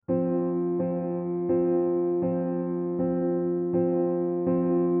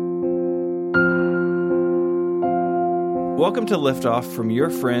Welcome to Liftoff from your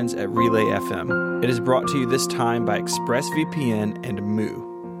friends at Relay FM. It is brought to you this time by ExpressVPN and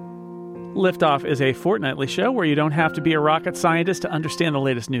Moo. Liftoff is a fortnightly show where you don't have to be a rocket scientist to understand the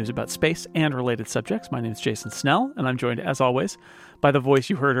latest news about space and related subjects. My name is Jason Snell, and I'm joined, as always, by the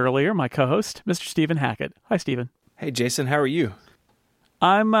voice you heard earlier, my co-host, Mr. Stephen Hackett. Hi, Stephen. Hey, Jason. How are you?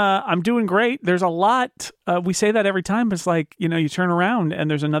 I'm doing great. There's a lot. We say that every time, but it's like, you turn around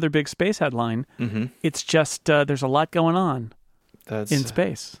and there's another big space headline. Mm-hmm. It's just there's a lot going on in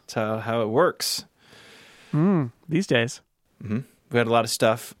space. That's how it works. These days. Mm-hmm. We had a lot of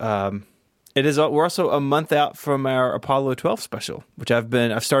stuff. We're also a month out from our Apollo 12 special, which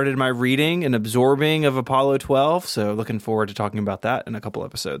I've started my reading and absorbing of Apollo 12. So looking forward to talking about that in a couple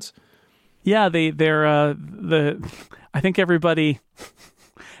episodes. Yeah, I think everybody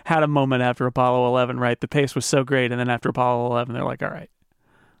had a moment after Apollo 11, right? The pace was so great, and then after Apollo 11, they're like, all right,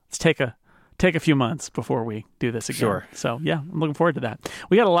 let's take a few months before we do this again. Sure. So, yeah, I'm looking forward to that.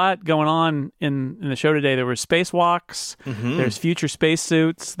 We got a lot going on in the show today. There were spacewalks, there's future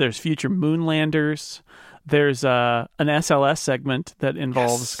spacesuits, there's future moon landers, there's an SLS segment that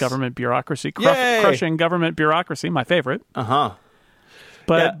involves government bureaucracy, crushing government bureaucracy, my favorite. Uh-huh.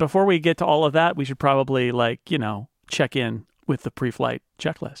 But before we get to all of that, we should probably, check in with the pre-flight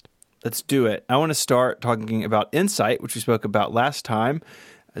checklist. Let's do it. I want to start talking about InSight, which we spoke about last time.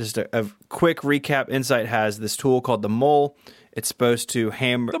 Just a quick recap. InSight has this tool called the Mole. It's supposed to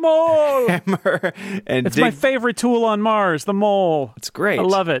hammer... The Mole! It's my favorite tool on Mars, the Mole. It's great. I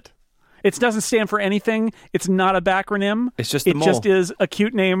love it. It doesn't stand for anything. It's not a backronym. It's just the mole. It just is a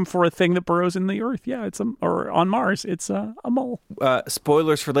cute name for a thing that burrows in the earth. Yeah, or on Mars, it's a mole.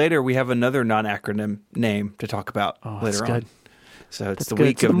 Spoilers for later, we have another non-acronym name to talk about later on. So it's the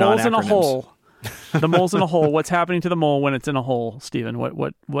week of non-acronyms. The mole's in a hole. The mole's in a hole. What's happening to the mole when it's in a hole, Stephen? What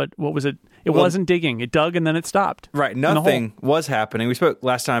was it? It wasn't digging. It dug and then it stopped. Right. Nothing was happening. We spoke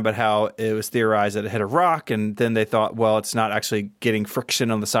last time about how it was theorized that it hit a rock, and then they thought, well, it's not actually getting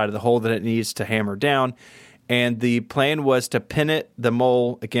friction on the side of the hole that it needs to hammer down. And the plan was to pin the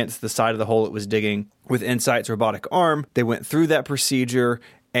mole against the side of the hole it was digging with InSight's robotic arm. They went through that procedure.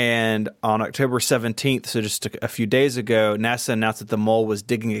 And on October 17th, so just a few days ago, NASA announced that the mole was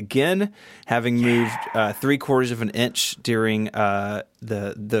digging again, having moved 3/4 of an inch during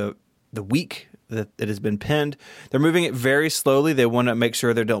the week that it has been pinned. They're moving it very slowly. They want to make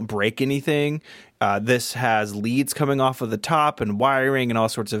sure they don't break anything. This has leads coming off of the top and wiring and all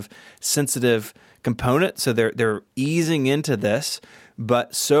sorts of sensitive components. So they're easing into this.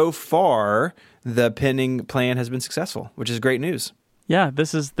 But so far, the pinning plan has been successful, which is great news. Yeah,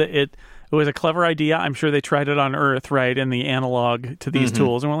 this is it was a clever idea. I'm sure they tried it on Earth, right, in the analog to these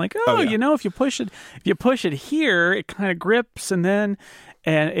tools, and we're like, if you push it here, it kind of grips, and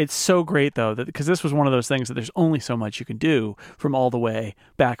it's so great though because this was one of those things that there's only so much you can do from all the way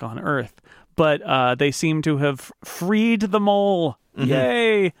back on Earth. But they seem to have freed the mole,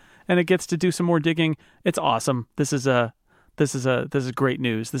 yay! And it gets to do some more digging. It's awesome. This is great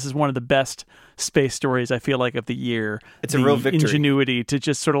news. This is one of the best space stories I feel like of the year. It's a real victory. Ingenuity to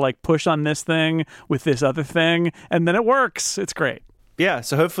just sort of like push on this thing with this other thing, and then it works. It's great. Yeah,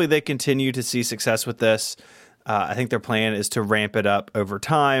 so hopefully they continue to see success with this. I think their plan is to ramp it up over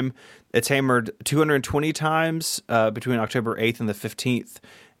time. It's hammered 220 times between October 8th and the 15th,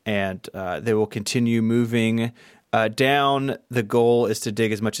 and they will continue moving down. The goal is to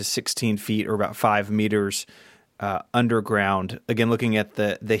dig as much as 16 feet or about 5 meters underground, again looking at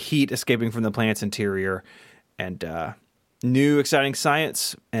the heat escaping from the planet's interior, and new exciting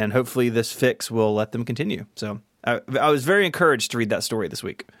science, and hopefully this fix will let them continue. So I was very encouraged to read that story this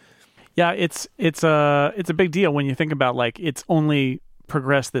week. Yeah, it's a big deal when you think about like it's only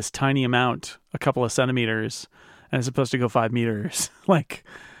progressed this tiny amount, a couple of centimeters, and it's supposed to go 5 meters. Like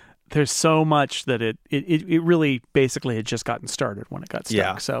there's so much that it really basically had just gotten started when it got stuck.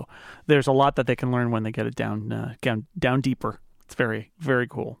 Yeah. So there's a lot that they can learn when they get it down deeper. It's very, very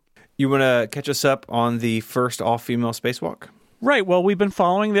cool. You want to catch us up on the first all-female spacewalk? Right. Well, we've been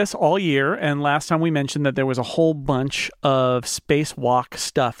following this all year, and last time we mentioned that there was a whole bunch of spacewalk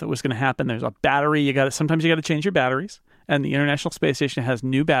stuff that was going to happen. There's a battery. Sometimes you got to change your batteries, and the International Space Station has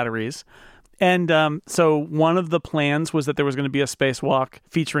new batteries. And so one of the plans was that there was going to be a spacewalk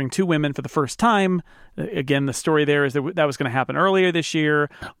featuring 2 women for the first time. Again, the story there is that was going to happen earlier this year,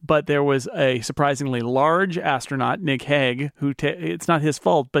 but there was a surprisingly large astronaut, Nick Hague, who it's not his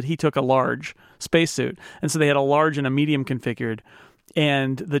fault, but he took a large spacesuit. And so they had a large and a medium configured.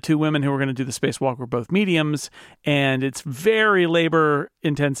 And the 2 women who were going to do the spacewalk were both mediums, and it's very labor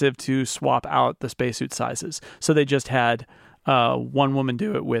intensive to swap out the spacesuit sizes. So they just had one woman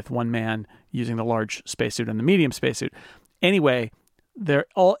do it with one man using the large spacesuit and the medium spacesuit. Anyway,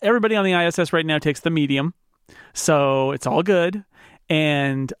 everybody on the ISS right now takes the medium, so it's all good.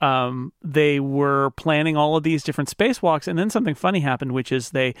 And they were planning all of these different spacewalks, and then something funny happened, which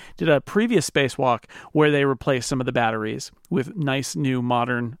is they did a previous spacewalk where they replaced some of the batteries with nice new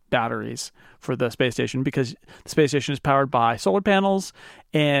modern batteries for the space station, because the space station is powered by solar panels,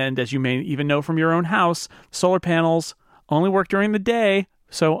 and as you may even know from your own house, solar panels only work during the day.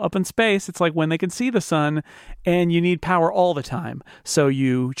 So up in space, it's like when they can see the sun, and you need power all the time. So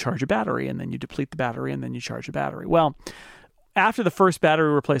you charge a battery, and then you deplete the battery, and then you charge a battery. Well, after the first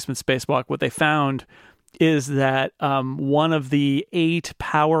battery replacement spacewalk, what they found is that one of the 8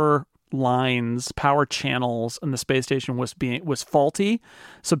 power channels in the space station was faulty.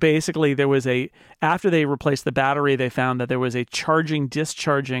 So basically, after they replaced the battery, they found that there was a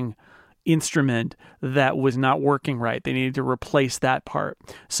discharging instrument that was not working right. They needed to replace that part.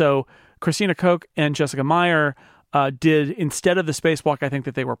 So Christina Koch and Jessica Meyer did, instead of the spacewalk I think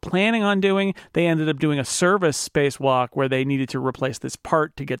that they were planning on doing, they ended up doing a service spacewalk where they needed to replace this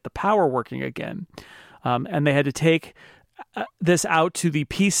part to get the power working again. And they had to take this out to the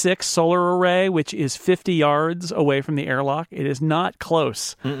P6 solar array, which is 50 yards away from the airlock. It is not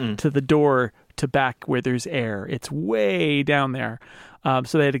close to the door to back where there's air. It's way down there.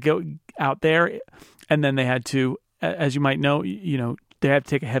 So they had to go out there, and then they had to, as you might know, they have to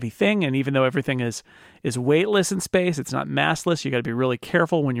take a heavy thing, and even though everything is weightless in space, it's not massless. You got to be really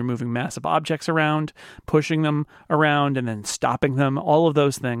careful when you're moving massive objects around, pushing them around, and then stopping them, all of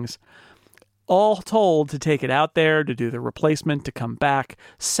those things. All told, to take it out there, to do the replacement, to come back,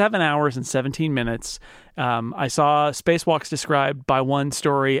 7 hours and 17 minutes. I saw spacewalks described by one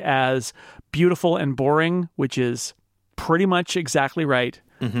story as beautiful and boring, which is pretty much exactly right.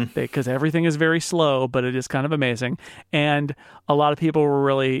 Because everything is very slow, but it is kind of amazing. And a lot of people were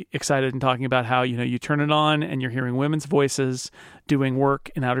really excited and talking about how, you turn it on and you're hearing women's voices doing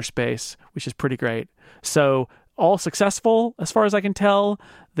work in outer space, which is pretty great. So all successful, as far as I can tell.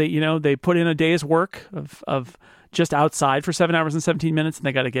 They put in a day's work of just outside for 7 hours and 17 minutes, and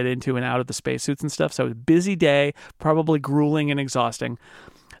they got to get into and out of the spacesuits and stuff. So a busy day, probably grueling and exhausting.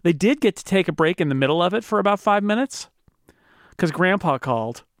 They did get to take a break in the middle of it for about 5 minutes, because Grandpa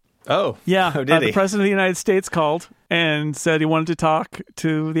called. Oh, yeah. Oh, did he? The President of the United States called and said he wanted to talk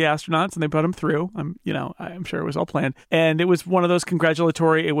to the astronauts, and they put him through. I'm sure it was all planned. And it was one of those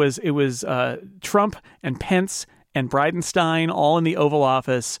congratulatory. It was Trump and Pence and Bridenstine all in the Oval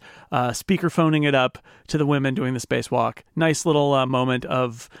Office, speakerphoning it up to the women doing the spacewalk. Nice little moment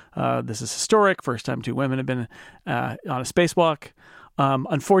of this is historic. First time 2 women have been on a spacewalk.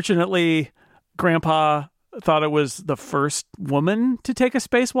 Unfortunately, Grandpa thought it was the first woman to take a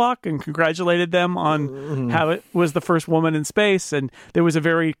spacewalk and congratulated them on how it was the first woman in space. And there was a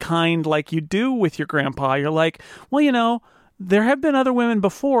very kind, like you do with your grandpa. You're like, well, there have been other women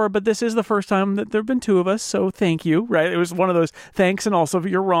before, but this is the first time that there have been 2 of us. So thank you. Right. It was one of those thanks. And also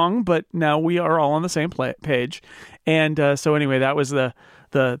you're wrong, but now we are all on the same page. And so anyway, that was the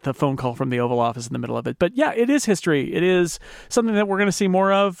phone call from the Oval Office in the middle of it. But yeah, it is history. It is something that we're going to see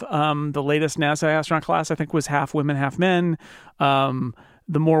more of. The latest NASA astronaut class, I think, was half women, half men.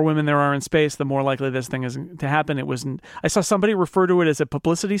 The more women there are in space, the more likely this thing is to happen. I saw somebody refer to it as a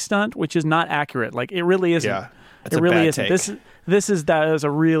publicity stunt, which is not accurate. Like, it really isn't. Yeah, it really isn't. That is a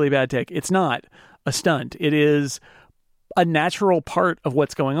really bad take. It's not a stunt. It is a natural part of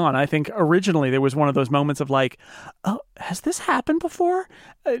what's going on. I think originally there was one of those moments of like, oh, has this happened before?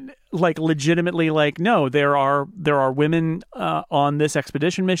 Like, legitimately, like, no, there are women on this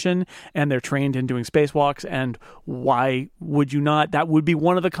expedition mission, and they're trained in doing spacewalks, and why would you not? That would be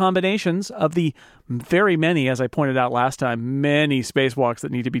one of the combinations of the very many, as I pointed out last time, many spacewalks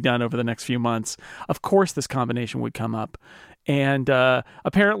that need to be done over the next few months. Of course, this combination would come up. And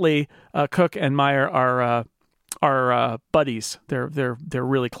apparently, Cook and Meyer are buddies. They're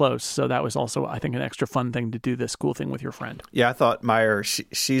really close. So that was also, I think, an extra fun thing to do this cool thing with your friend. Yeah, I thought Meyer,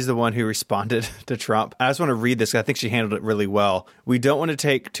 she's the one who responded to Trump. I just want to read this. I think she handled it really well. We don't want to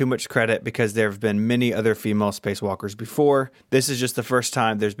take too much credit because there have been many other female spacewalkers before. This is just the first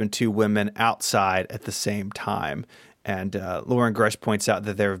time there's been 2 women outside at the same time. And Lauren Grush points out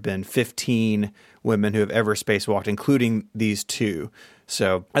that there have been 15 women who have ever spacewalked, including these 2.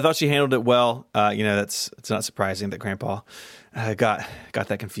 So I thought she handled it well. It's not surprising that Grandpa got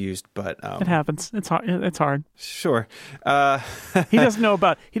that confused, but it happens. It's hard. Sure. He doesn't know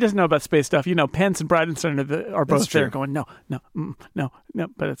about space stuff. Pence and Bridenstine are both there going, no.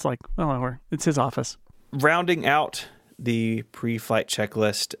 But it's like, well, it's his office. Rounding out the pre-flight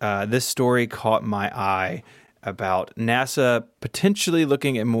checklist, this story caught my eye. about NASA potentially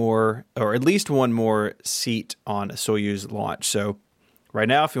looking at more, or at least one more seat on a Soyuz launch. So right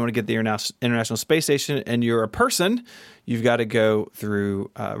now, if you want to get the International Space Station and you're a person, you've got to go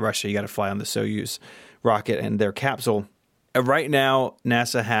through Russia. You got to fly on the Soyuz rocket and their capsule. Right now,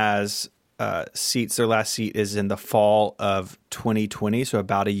 NASA has seats. Their last seat is in the fall of 2020, so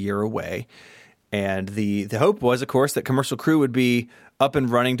about a year away. And the hope was, of course, that Commercial Crew would be up and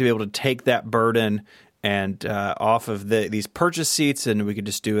running to be able to take that burden and off of these purchase seats, and we could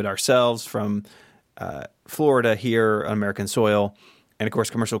just do it ourselves from Florida here on American soil. And, of course,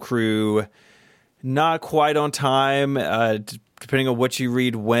 Commercial Crew, not quite on time, depending on what you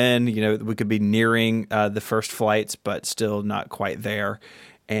read when. We could be nearing the first flights, but still not quite there.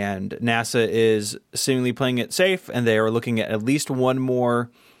 And NASA is seemingly playing it safe, and they are looking at least one more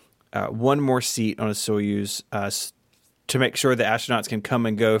seat on a Soyuz to make sure the astronauts can come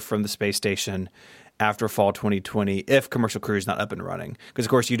and go from the space station after fall 2020 if Commercial Crew is not up and running. Because, of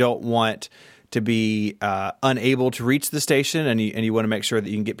course, you don't want to be unable to reach the station, and you want to make sure that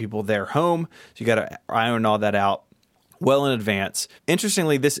you can get people there home. So you got to iron all that out well in advance.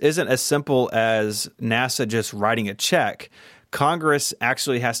 Interestingly, this isn't as simple as NASA just writing a check. Congress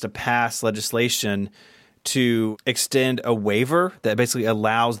actually has to pass legislation to extend a waiver that basically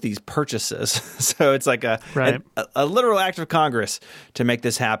allows these purchases. So it's like a literal act of Congress to make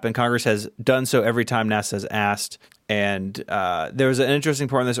this happen. Congress has done so every time NASA has asked. And there was an interesting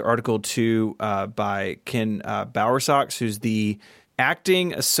part in this article, too, by Ken Bowersox, who's the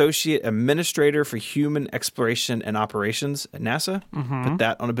acting associate administrator for human exploration and operations at NASA. Mm-hmm. Put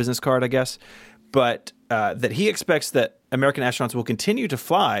that on a business card, I guess. But that he expects that American astronauts will continue to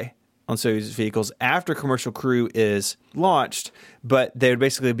fly on Soyuz vehicles after Commercial Crew is launched, but they would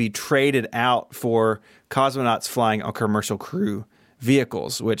basically be traded out for cosmonauts flying on Commercial Crew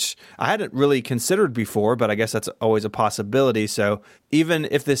vehicles, which I hadn't really considered before, but I guess that's always a possibility. So even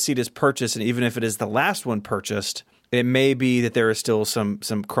if this seat is purchased, and even if it is the last one purchased, it may be that there is still some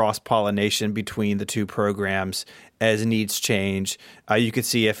cross-pollination between the two programs as needs change. You could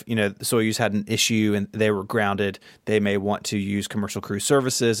see if Soyuz had an issue and they were grounded, they may want to use Commercial Crew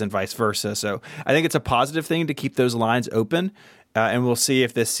services and vice versa. So I think it's a positive thing to keep those lines open, and we'll see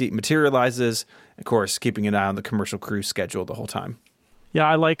if this seat materializes. Of course, keeping an eye on the Commercial Crew schedule the whole time. Yeah,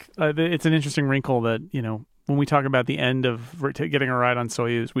 I like it's an interesting wrinkle that, when we talk about the end of getting a ride on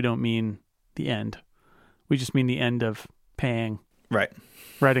Soyuz, we don't mean the end. We just mean the end of paying. Right.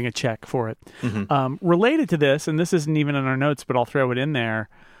 Writing a check for it. Mm-hmm. Related to this, and this isn't even in our notes, but I'll throw it in there,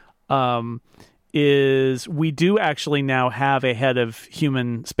 is we do actually now have a head of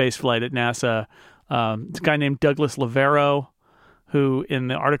human spaceflight at NASA. It's a guy named Douglas Lavero, who in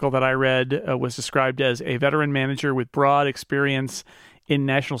the article that I read was described as a veteran manager with broad experience in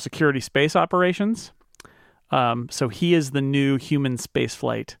national security space operations. So he is the new human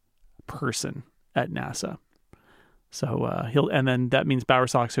spaceflight person at NASA. So and then that means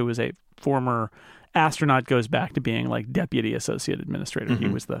Bowersox, who was a former astronaut, goes back to being like deputy associate administrator.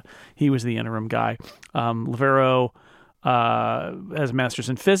 Mm-hmm. He was the interim guy. Lavero has a master's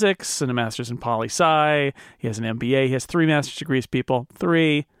in physics and a master's in poli-sci. He has an MBA. He has 3 master's degrees, people.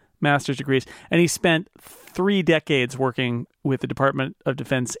 3 master's degrees. And he spent 3 decades working with the Department of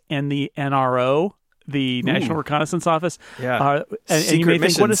Defense and the NRO, the National Reconnaissance Office. Yeah. And you may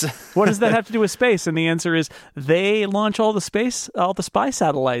think, what does that have to do with space? And the answer is they launch all the spy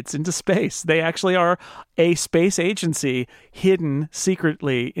satellites into space. They actually are a space agency hidden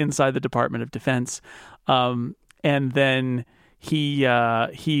secretly inside the Department of Defense. And then he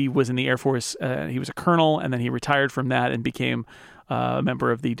was in the Air Force. He was a colonel, and then he retired from that and became a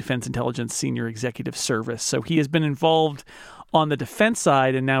member of the Defense Intelligence Senior Executive Service. So he has been involved on the defense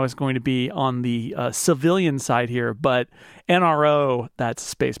side and now is going to be on the civilian side here. But NRO, that's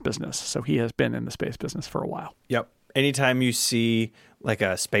space business. So he has been in the space business for a while. Yep. Anytime you see like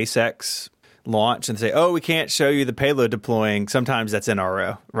a SpaceX launch and say, we can't show you the payload deploying, sometimes that's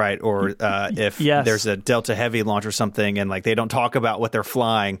NRO, right? Or if there's a Delta Heavy launch or something and like they don't talk about what they're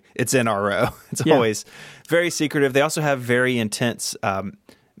flying, it's NRO. It's always very secretive. They also have very intense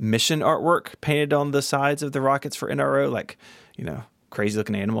mission artwork painted on the sides of the rockets for NRO, like, crazy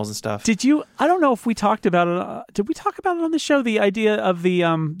looking animals and stuff. I don't know if we talked about it. Did we talk about it on the show? The idea of the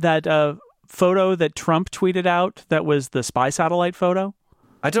that photo that Trump tweeted out that was the spy satellite photo?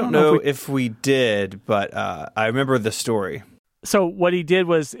 I don't know if we did, but I remember the story. So what he did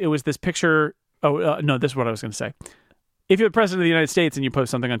was, it was this picture. No, this is what I was going to say. if you're the president of the United States and you post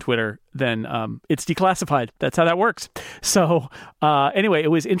something on Twitter, then it's declassified. That's how that works. So anyway,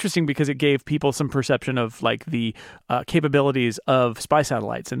 it was interesting because it gave people some perception of like the capabilities of spy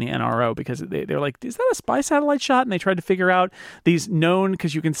satellites and the NRO, because they're like, is that a spy satellite shot? And they tried to figure out these known,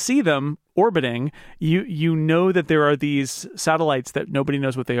 because you can see them orbiting. You know that there are these satellites that nobody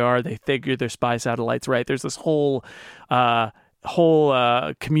knows what they are. They figure they're spy satellites, right? There's this whole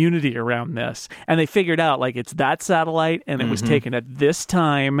community around this, and they figured out like it's that satellite, and it was taken at this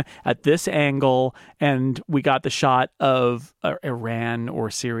time at this angle, and we got the shot of Iran or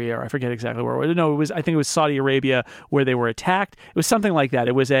Syria, or I forget exactly where. No, I think it was Saudi Arabia where they were attacked. It was something like that.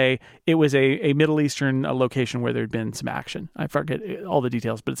 It was a Middle Eastern location where there'd been some action. I forget all the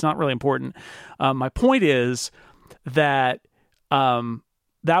details, but it's not really important. My point is that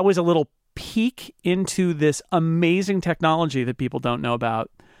that was a little peek into this amazing technology that people don't know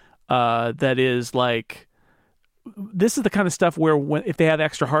about. That is like, this is the kind of stuff where if they have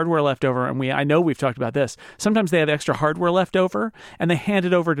extra hardware left over, and I know we've talked about this, sometimes they have extra hardware left over and they hand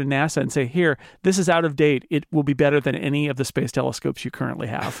it over to NASA and say, here, this is out of date. It will be better than any of the space telescopes you currently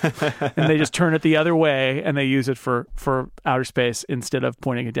have. And they just turn it the other way and they use it for outer space instead of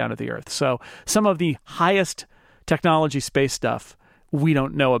pointing it down at the Earth. So some of the highest technology space stuff we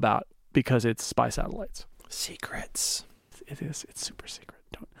don't know about, because it's spy satellites. Secrets. It is. It's super secret.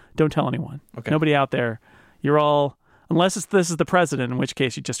 Don't tell anyone. Okay. Nobody out there. You're all, unless this is the president, in which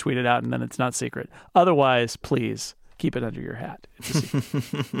case you just tweet it out and then it's not secret. Otherwise, please keep it under your hat.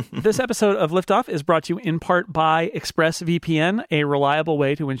 This episode of Liftoff is brought to you in part by ExpressVPN, a reliable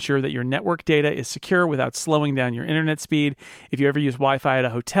way to ensure that your network data is secure without slowing down your internet speed. If you ever use Wi-Fi at a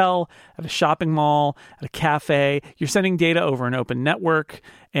hotel, at a shopping mall, at a cafe, you're sending data over an open network,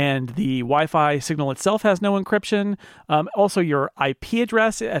 and the Wi-Fi signal itself has no encryption. Also, your IP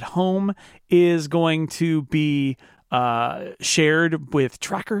address at home is going to be shared with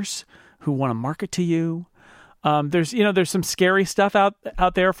trackers who want to market to you. There's some scary stuff out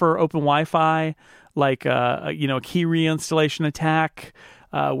there for open Wi-Fi, like a key reinstallation attack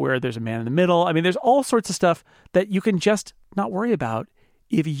where there's a man in the middle. I mean, there's all sorts of stuff that you can just not worry about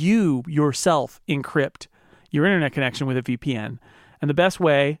if you yourself encrypt your internet connection with a VPN. And the best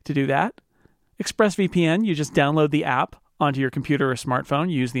way to do that, ExpressVPN, you just download the app onto your computer or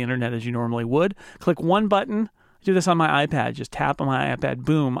smartphone, use the internet as you normally would, click one button. I do this on my iPad. Just tap on my iPad.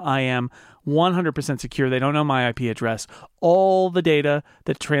 Boom. I am 100% secure. They don't know my IP address. All the data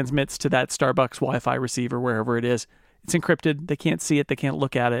that transmits to that Starbucks Wi-Fi receiver, wherever it is, it's encrypted. They can't see it. They can't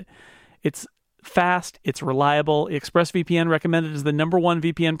look at it. It's fast. It's reliable. ExpressVPN recommended as the #1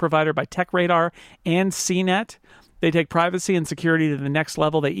 VPN provider by TechRadar and CNET. They take privacy and security to the next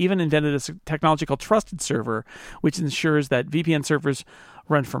level. They even invented a technology called Trusted Server, which ensures that VPN servers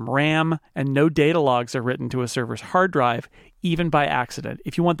run from RAM and no data logs are written to a server's hard drive, even by accident.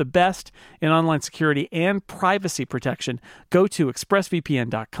 If you want the best in online security and privacy protection, go to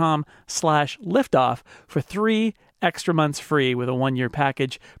expressvpn.com/liftoff for 3 extra months free with a 1-year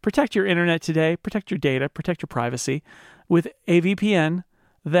package. Protect your internet today, protect your data, protect your privacy with a VPN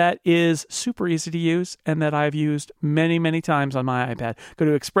that is super easy to use and that I've used many, many times on my iPad. Go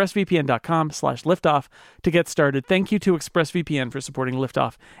to expressvpn.com/liftoff to get started. Thank you to ExpressVPN for supporting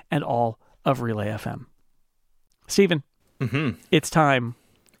Liftoff and all of Relay FM. Stephen, It's time.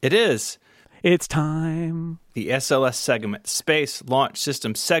 It is. It's time. The SLS segment, Space Launch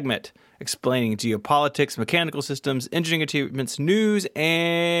System segment, explaining geopolitics, mechanical systems, engineering achievements, news,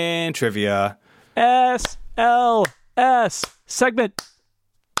 and trivia. SLS segment.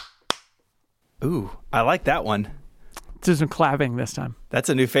 Ooh, I like that one. There's some clapping this time. That's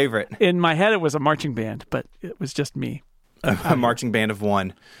a new favorite. In my head, it was a marching band, but it was just me. A marching band of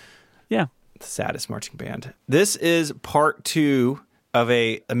one. Yeah. The saddest marching band. This is part 2 of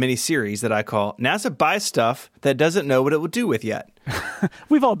a mini-series that I call NASA Buys Stuff That Doesn't Know What It Will Do With Yet.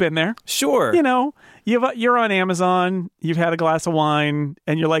 We've all been there. Sure. You know, you're on Amazon, you've had a glass of wine,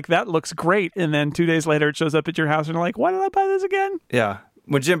 and you're like, that looks great. And then 2 days later, it shows up at your house, and you're like, why did I buy this again? Yeah.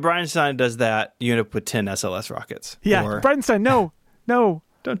 When Jim Bridenstine does that, you end up with 10 SLS rockets. Yeah, Bridenstine, no.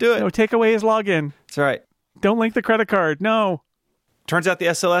 Don't do it. No, take away his login. That's right. Don't link the credit card. No. Turns out the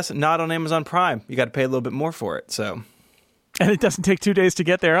SLS, not on Amazon Prime. You got to pay a little bit more for it, so... And it doesn't take 2 days to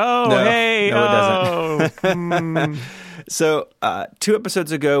get there. Oh, no, hey. No, it doesn't. So 2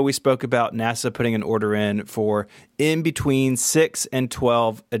 episodes ago, we spoke about NASA putting an order in for in between 6 and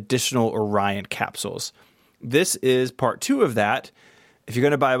 12 additional Orion capsules. This is part 2 of that. If you're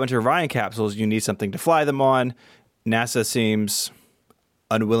going to buy a bunch of Orion capsules, you need something to fly them on. NASA seems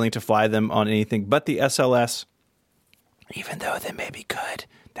unwilling to fly them on anything but the SLS, even though they may be good.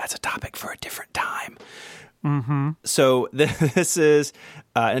 That's a topic for a different time. So this is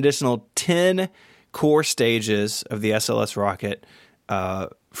an additional 10 core stages of the SLS rocket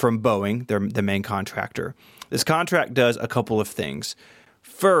from Boeing, the main contractor. This contract does a couple of things.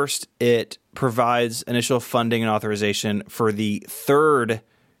 First, it provides initial funding and authorization for the third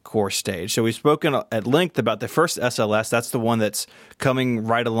core stage. So we've spoken at length about the first SLS. That's the one that's coming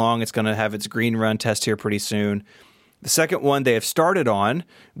right along. It's going to have its green run test here pretty soon. The second one they have started on,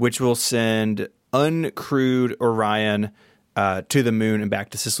 which will send uncrewed Orion to the moon and back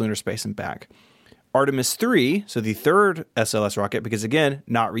to cislunar space and back. Artemis 3, so the third SLS rocket, because again,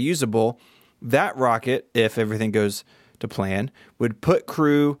 not reusable, that rocket, if everything goes to plan, would put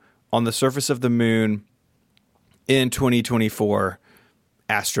crew on the surface of the moon in 2024.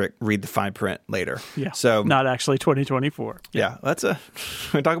 Asterisk, read the fine print later. Yeah, so not actually 2024. Yeah,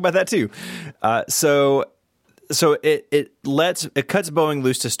 we talk about that too. So it cuts Boeing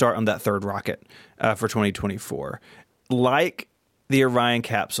loose to start on that third rocket for 2024. Like the Orion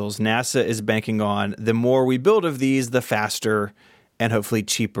capsules, NASA is banking on the more we build of these, the faster and hopefully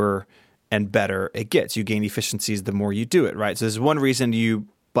cheaper and better it gets. You gain efficiencies the more you do it, right? So there's one reason you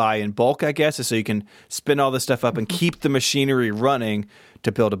buy in bulk, I guess, is so you can spin all this stuff up and keep the machinery running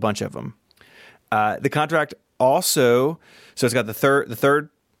to build a bunch of them. The contract also, so it's got the third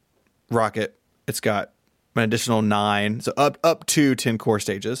rocket, it's got an additional 9, so up to 10 core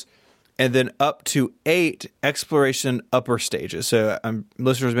stages, and then up to 8 exploration upper stages. So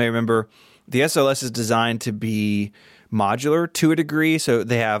listeners may remember the SLS is designed to be modular to a degree. So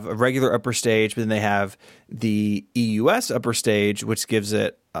they have a regular upper stage, but then they have the EUS upper stage, which gives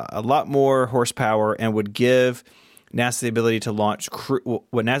it a lot more horsepower and would give NASA the ability to launch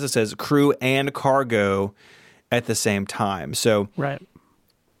what NASA says, crew and cargo at the same time. So right.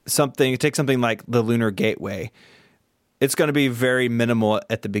 Take something like the Lunar Gateway. It's going to be very minimal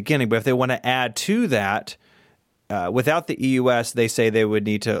at the beginning, but if they want to add to that, without the EUS, they say they would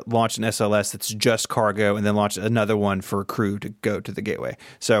need to launch an SLS that's just cargo and then launch another one for crew to go to the Gateway.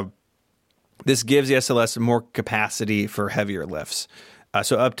 So this gives the SLS more capacity for heavier lifts.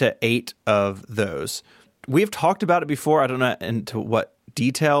 So up to 8 of those. We've talked about it before. I don't know into what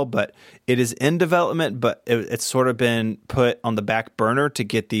detail, but it is in development, but it's sort of been put on the back burner to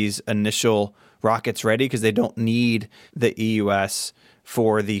get these initial rockets ready because they don't need the EUS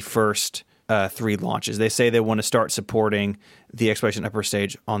for the first 3 launches. They say they want to start supporting the exploration upper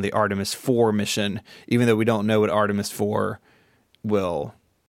stage on the Artemis 4 mission, even though we don't know what Artemis 4 will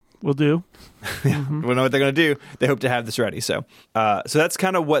do. Yeah, we don't know what they're going to do. They hope to have this ready. So that's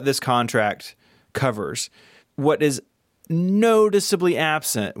kind of what this contract covers. What is noticeably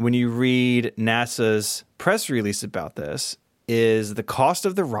absent when you read NASA's press release about this is the cost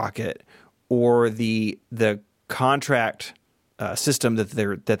of the rocket or the contract system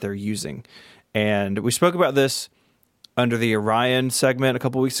that they're using. And we spoke about this under the Orion segment a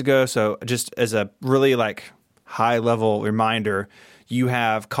couple weeks ago. So just as a really high level reminder, you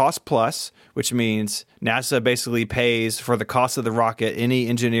have cost plus, which means NASA basically pays for the cost of the rocket, any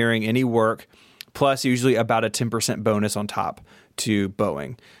engineering, any work, plus usually about a 10% bonus on top to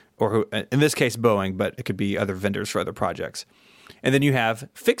Boeing, or in this case Boeing, but it could be other vendors for other projects. And then you have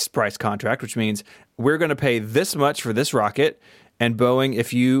fixed price contract, which means we're going to pay this much for this rocket. And Boeing,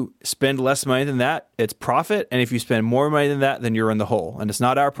 if you spend less money than that, it's profit. And if you spend more money than that, then you're in the hole. And it's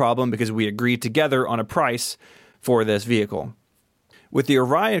not our problem because we agreed together on a price for this vehicle. With the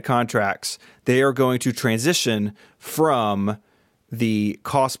Orion contracts, they are going to transition from the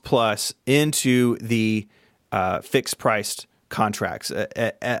cost plus into the fixed priced contracts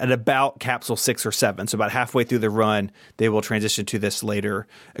at about capsule 6 or 7. So about halfway through the run, they will transition to this later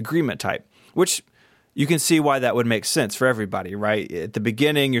agreement type, which you can see why that would make sense for everybody, right? At the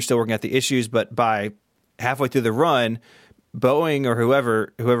beginning, you're still working out the issues, but by halfway through the run, Boeing or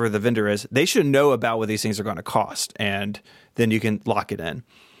whoever the vendor is, they should know about what these things are going to cost, and then you can lock it in.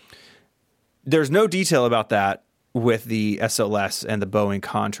 There's no detail about that with the SLS and the Boeing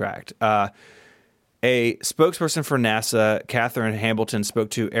contract. A spokesperson for NASA, Catherine Hamilton,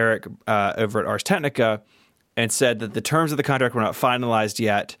 spoke to Eric over at Ars Technica and said that the terms of the contract were not finalized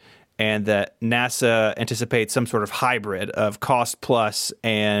yet and that NASA anticipates some sort of hybrid of cost plus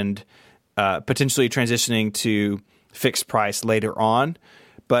and potentially transitioning to fixed price later on.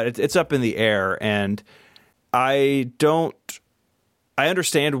 But it's up in the air, and I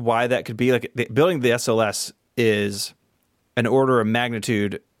understand why that could be. Building the SLS is an order of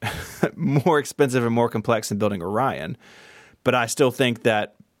magnitude more expensive and more complex than building Orion. But I still think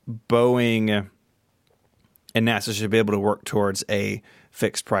that Boeing and NASA should be able to work towards a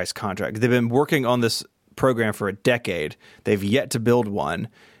fixed price contract. They've been working on this program for a decade. They've yet to build one.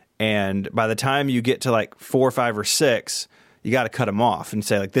 And by the time you get to like 4, 5, or 6, you got to cut them off and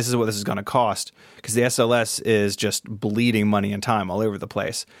say, like, this is what this is going to cost, because the SLS is just bleeding money and time all over the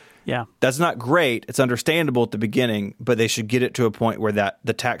place. Yeah. That's not great. It's understandable at the beginning, but they should get it to a point where that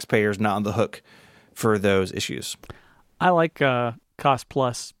the taxpayer is not on the hook for those issues. I like Cost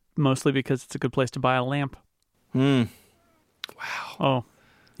Plus mostly because it's a good place to buy a lamp. Wow. Oh,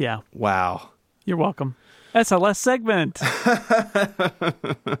 yeah. Wow. You're welcome. SLS segment.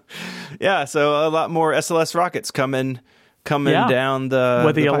 Yeah, so a lot more SLS rockets coming down the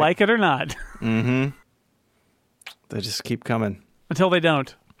whether you pipe. like it or not. Mm-hmm. They just keep coming. Until they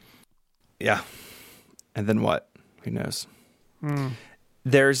don't. Yeah. And then what? Who knows?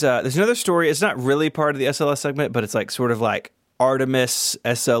 There's another story. It's not really part of the SLS segment, but it's like sort of like Artemis,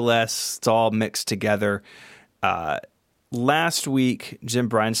 SLS. It's all mixed together. Last week, Jim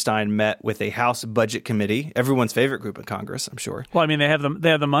Bridenstine met with a House Budget Committee, everyone's favorite group in Congress, I'm sure. Well, I mean, they have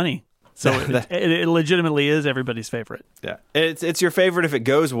the money, so it legitimately is everybody's favorite. Yeah, it's your favorite if it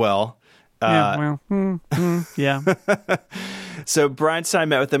goes well. Yeah. So Bridenstine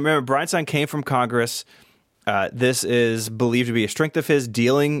met with them. Remember, Bridenstine came from Congress. This is believed to be a strength of his,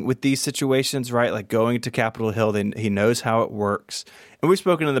 dealing with these situations, right? Like going to Capitol Hill. He knows how it works. And we've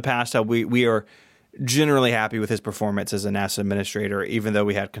spoken in the past how we are generally happy with his performance as a NASA administrator, even though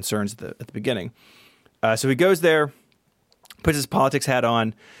we had concerns at the beginning. So he goes there, puts his politics hat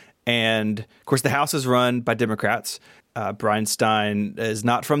on, and of course the House is run by Democrats. Bridenstine is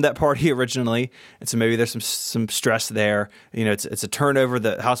not from that party originally, and so maybe there's some stress there. You know, it's a turnover.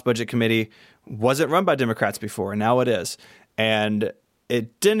 The House Budget Committee wasn't run by Democrats before, and now it is. And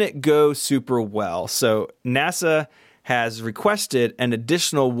it didn't go super well. So NASA has requested an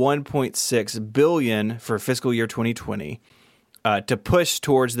additional $1.6 billion for fiscal year 2020 to push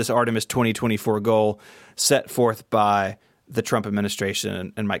towards this Artemis 2024 goal set forth by the Trump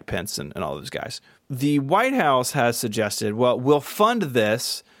administration and Mike Pence and all those guys. The White House has suggested, well, we'll fund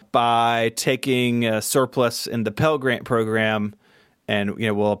this by taking a surplus in the Pell Grant program and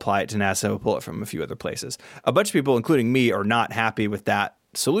we'll apply it to NASA. We'll pull it from a few other places. A bunch of people, including me, are not happy with that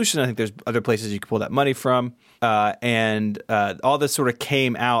solution. I think there's other places you can pull that money from. And all this sort of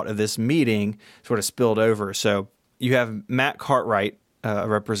came out of this meeting, sort of spilled over. So you have Matt Cartwright, a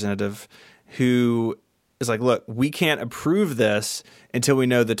representative, who is like, look, we can't approve this until we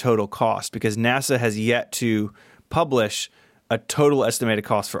know the total cost, because NASA has yet to publish a total estimated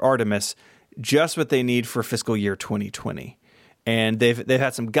cost for Artemis, just what they need for fiscal year 2020. And they've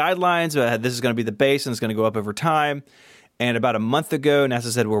had some guidelines about this is going to be the base and it's going to go up over time. And about a month ago,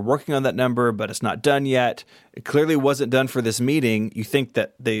 NASA said, we're working on that number, but it's not done yet. It clearly wasn't done for this meeting. You think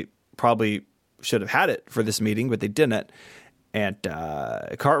that they probably should have had it for this meeting, but they didn't. And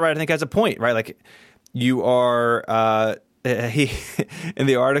Cartwright, I think, has a point, right? Like, you are he in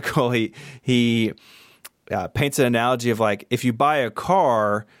the article, he paints an analogy of like, if you buy a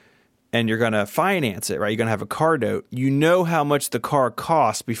car and you're going to finance it, right? You're going to have a car note. You know how much the car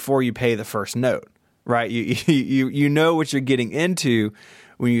costs before you pay the first note. Right, you know what you're getting into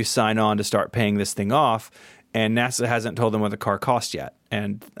when you sign on to start paying this thing off, and NASA hasn't told them what the car costs yet.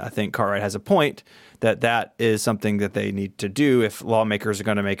 And I think Cartwright has a point that is something that they need to do if lawmakers are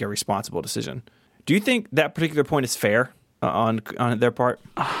going to make a responsible decision. Do you think that particular point is fair on their part?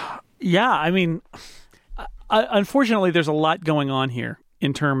 Yeah, I mean, unfortunately, there's a lot going on here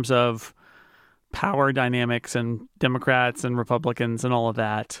in terms of power dynamics and Democrats and Republicans and all of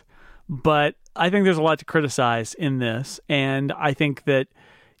that. But I think there's a lot to criticize in this, and I think that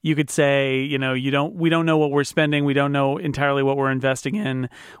you could say, we don't know what we're spending, we don't know entirely what we're investing in,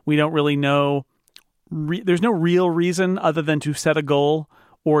 we don't really know. There's no real reason other than to set a goal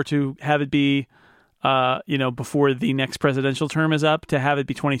or to have it be, before the next presidential term is up, to have it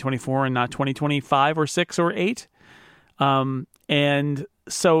be 2024 and not 2025 or 6 or 8. And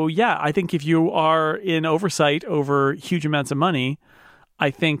so, yeah, I think if you are in oversight over huge amounts of money, I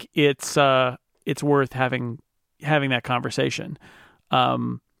think it's worth having that conversation.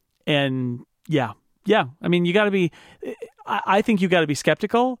 And yeah. I mean, you got to be. I think you got to be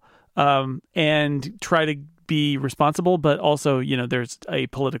skeptical and try to be responsible, but also, there's a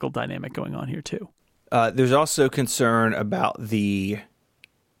political dynamic going on here too. There's also concern about the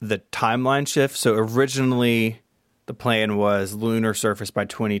timeline shift. So originally, the plan was lunar surface by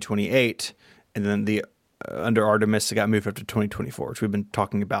 2028, and then under Artemis, it got moved up to 2024, which we've been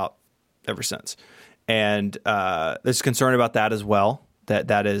talking about ever since. And there's concern about that as well,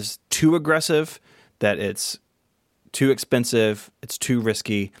 that is too aggressive, that it's too expensive, it's too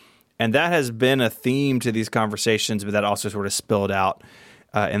risky. And that has been a theme to these conversations, but that also sort of spilled out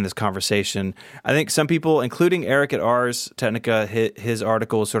in this conversation. I think some people, including Eric at Ars Technica, his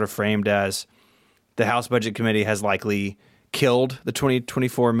article is sort of framed as the House Budget Committee has likely killed the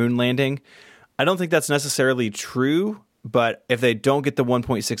 2024 moon landing. I don't think that's necessarily true, but if they don't get the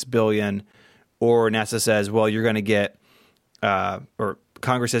 $1.6 billion, or NASA says, well, you're going to get, or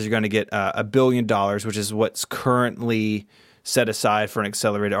Congress says you're going to get $1 billion, which is what's currently set aside for an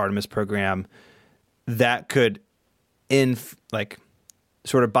accelerated Artemis program, that could,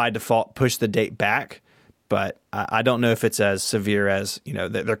 sort of by default, push the date back. But I don't know if it's as severe as,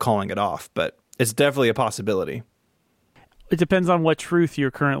 they're calling it off, but it's definitely a possibility. It depends on what truth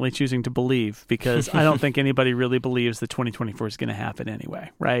you're currently choosing to believe, because I don't think anybody really believes that 2024 is going to happen anyway,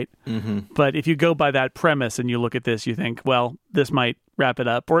 right? Mm-hmm. But if you go by that premise and you look at this, you think, well, this might wrap it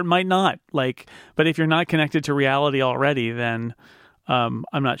up, or it might not. But if you're not connected to reality already, then I'm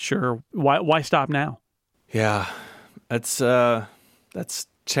not sure why stop now. Yeah, that's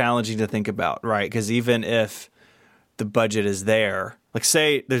challenging to think about, right? Because even if the budget is there,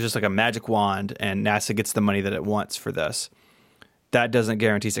 say there's just a magic wand and NASA gets the money that it wants for this, that doesn't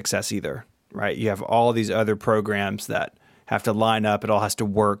guarantee success either, right? You have all these other programs that have to line up. It all has to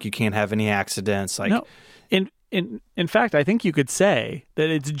work. You can't have any accidents. No. In fact, I think you could say that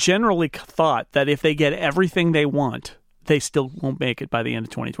it's generally thought that if they get everything they want, they still won't make it by the end of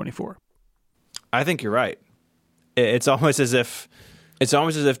 2024. I think you're right. It's almost as if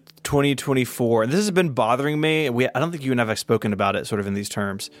 2024, and this has been bothering me. I don't think you and I have spoken about it sort of in these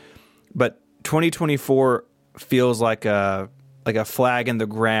terms, but 2024 feels like a flag in the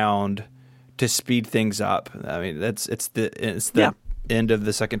ground to speed things up. I mean, it's the end of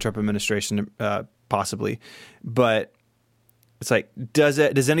the second Trump administration, possibly, but it's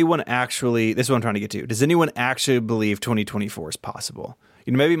does anyone actually? This is what I'm trying to get to. Does anyone actually believe 2024 is possible?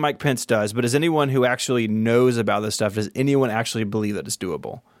 Maybe Mike Pence does, but as anyone who actually knows about this stuff, does anyone actually believe that it's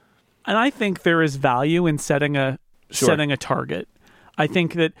doable? And I think there is value in setting a target. I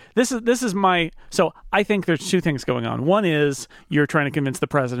think that this is so I think there's two things going on. One is you're trying to convince the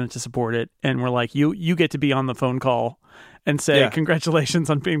president to support it, and we're like, you get to be on the phone call and say, congratulations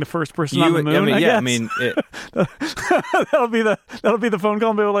on being the first person on the moon. That'll be the phone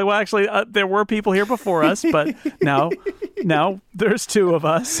call, and people are like, well, actually, there were people here before us, but now there's two of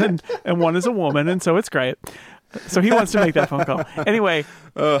us, and one is a woman, and so it's great. So he wants to make that phone call anyway.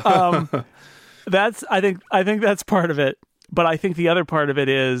 That's I think that's part of it, but I think the other part of it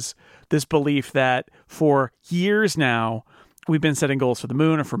is this belief that for years now, we've been setting goals for the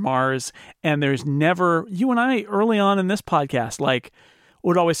moon or for Mars, and there's never, you and I early on in this podcast,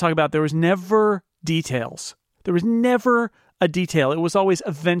 would always talk about there was never details. There was never a detail. It was always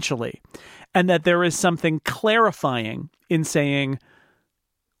eventually. And that there is something clarifying in saying,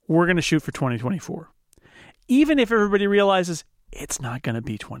 we're going to shoot for 2024. Even if everybody realizes it's not going to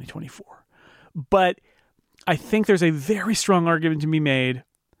be 2024. But I think there's a very strong argument to be made.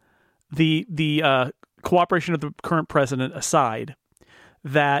 The cooperation of the current president aside,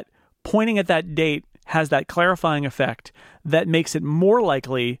 that pointing at that date has that clarifying effect that makes it more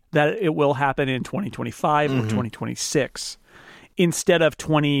likely that it will happen in 2025 or 2026 instead of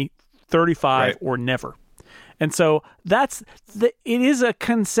 2035 or never. And so it is a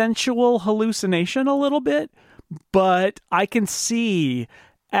consensual hallucination a little bit, but I can see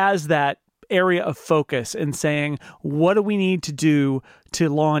as that area of focus and saying, what do we need to do to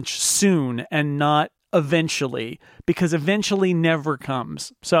launch soon and not eventually, because eventually never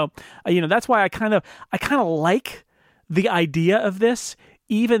comes. So, that's why I kind of like the idea of this,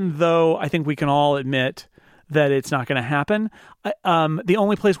 even though I think we can all admit that it's not going to happen. The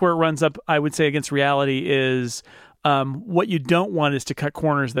only place where it runs up, I would say, against reality is what you don't want is to cut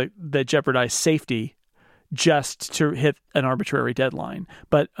corners that jeopardize safety just to hit an arbitrary deadline.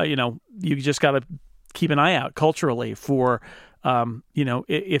 But, you just got to keep an eye out culturally for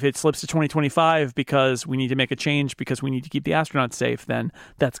if it slips to 2025 because we need to make a change because we need to keep the astronauts safe, then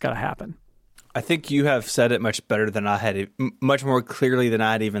that's got to happen. I think you have said it much better than I had, much more clearly than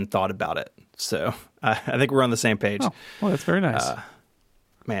I had even thought about it. So I think we're on the same page. Oh, well, that's very nice.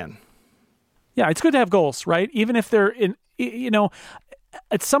 Man. Yeah, it's good to have goals, right? Even if they're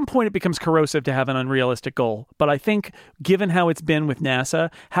at some point it becomes corrosive to have an unrealistic goal. But I think given how it's been with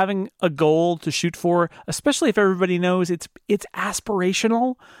NASA, having a goal to shoot for, especially if everybody knows it's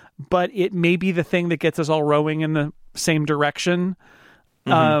aspirational, but it may be the thing that gets us all rowing in the same direction,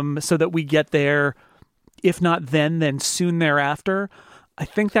 so that we get there, if not then soon thereafter. I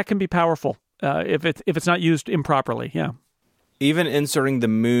think that can be powerful if it's not used improperly. Yeah. Even inserting the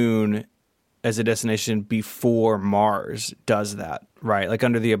moon as a destination before Mars does that, right? Like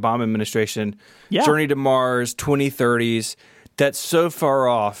under the Obama administration, Journey to Mars, 2030s, that's so far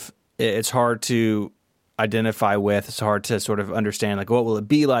off, it's hard to identify with. It's hard to sort of understand, like, what will it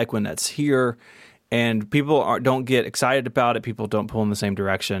be like when that's here? And people don't get excited about it. People don't pull in the same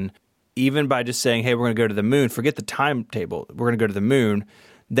direction. Even by just saying, hey, we're going to go to the moon, forget the timetable. We're going to go to the moon.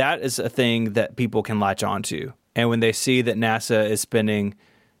 That is a thing that people can latch onto. And when they see that NASA is spending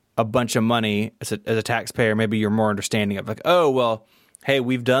a bunch of money as a taxpayer, maybe you're more understanding of, like, oh, well, hey,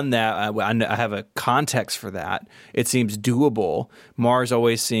 we've done that. I have a context for that. It seems doable. Mars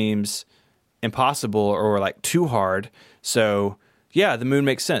always seems impossible or like too hard. So yeah, the moon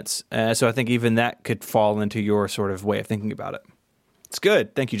makes sense. So I think even that could fall into your sort of way of thinking about it. It's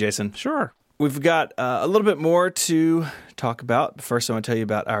good. Thank you, Jason. Sure. We've got a little bit more to talk about. But first, I want to tell you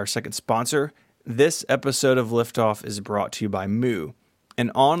about our second sponsor. This episode of Liftoff is brought to you by Moo,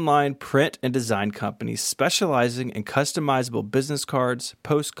 an online print and design company specializing in customizable business cards,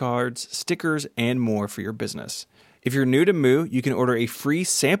 postcards, stickers, and more for your business. If you're new to Moo, you can order a free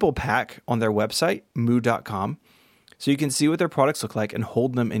sample pack on their website, moo.com, so you can see what their products look like and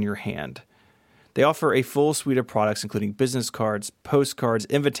hold them in your hand. They offer a full suite of products, including business cards, postcards,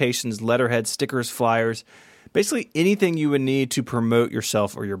 invitations, letterheads, stickers, flyers, basically anything you would need to promote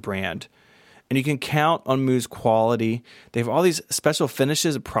yourself or your brand. And you can count on Moo's quality. They have all these special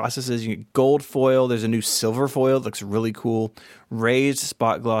finishes and processes. You get gold foil. There's a new silver foil that looks really cool. Raised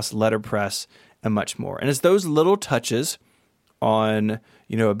spot gloss letterpress, and much more. And it's those little touches on,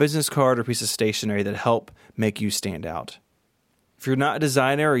 a business card or piece of stationery that help make you stand out. If you're not a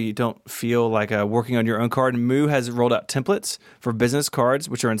designer or you don't feel like working on your own card, Moo has rolled out templates for business cards,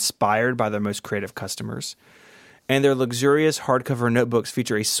 which are inspired by their most creative customers. And their luxurious hardcover notebooks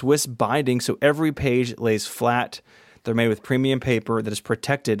feature a Swiss binding, so every page lays flat. They're made with premium paper that is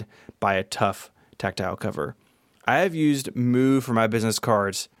protected by a tough tactile cover. I have used Moo for my business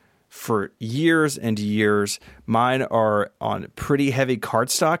cards for years and years. Mine are on pretty heavy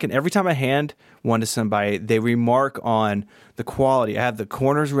cardstock, and every time I hand one to somebody, they remark on the quality. I have the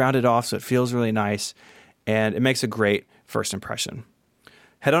corners rounded off, so it feels really nice, and it makes a great first impression.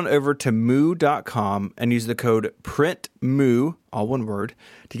 Head on over to moo.com and use the code PRINTMOO, all one word,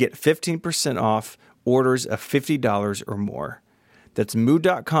 to get 15% off orders of $50 or more. That's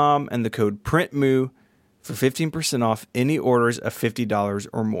moo.com and the code PRINTMOO for 15% off any orders of $50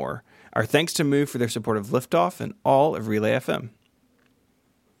 or more. Our thanks to Moo for their support of Liftoff and all of Relay FM.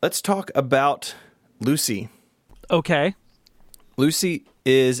 Let's talk about Lucy. Okay. Lucy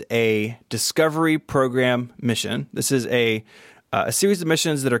is a Discovery Program mission. This is a series of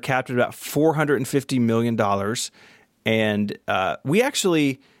missions that are capped at about $450 million. And we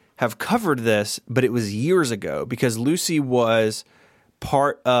actually have covered this, but it was years ago because Lucy was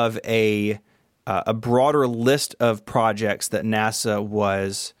part of a broader list of projects that NASA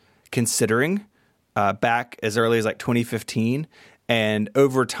was considering back as early as like 2015, and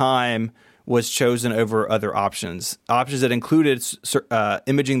over time was chosen over other options that included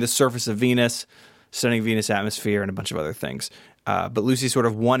imaging the surface of Venus, studying Venus atmosphere, and a bunch of other things. But Lucy sort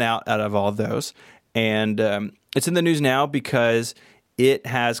of won out of all of those, and it's in the news now because it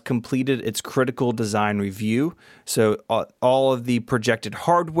has completed its critical design review. So all of the projected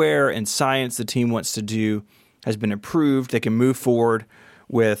hardware and science the team wants to do has been approved. They can move forward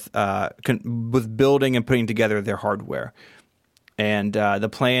with building and putting together their hardware. And the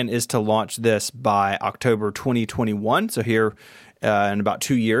plan is to launch this by October 2021, so here in about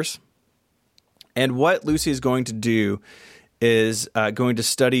 2 years. And what Lucy is going to do is going to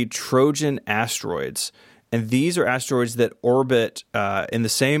study Trojan asteroids. And these are asteroids that orbit in the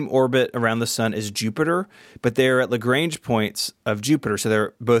same orbit around the sun as Jupiter, but they're at Lagrange points of Jupiter. So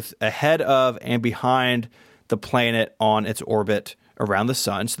they're both ahead of and behind the planet on its orbit around the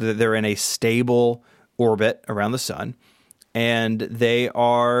sun, so that they're in a stable orbit around the sun. And they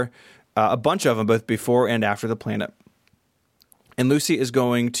are a bunch of them, both before and after the planet. And Lucy is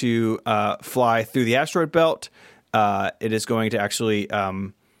going to fly through the asteroid belt. It is going to actually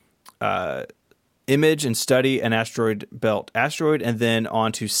image and study an asteroid belt asteroid, and then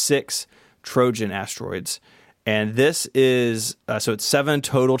onto 6 Trojan asteroids. And this is, so it's 7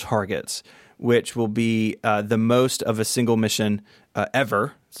 total targets, which will be the most of a single mission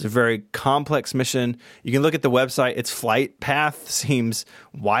ever. It's a very complex mission. You can look at the website. Its flight path seems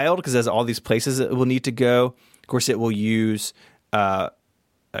wild because it has all these places it will need to go. Of course, it will use a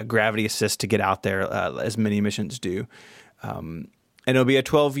gravity assist to get out there, as many missions do. And it'll be a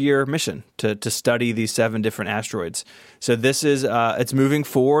 12-year mission to study these 7 different asteroids. So this is, it's moving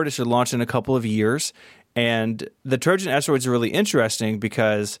forward. It should launch in a couple of years. And the Trojan asteroids are really interesting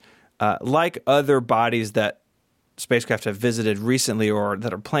because like other bodies that spacecraft have visited recently or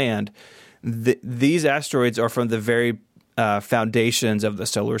that are planned, these asteroids are from the very foundations of the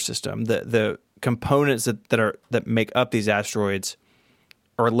solar system. The components that make up these asteroids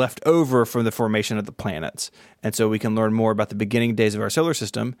are left over from the formation of the planets. And so we can learn more about the beginning days of our solar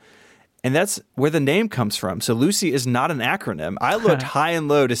system. And that's where the name comes from. So Lucy is not an acronym. I looked high and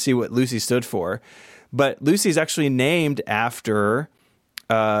low to see what Lucy stood for. But Lucy is actually named after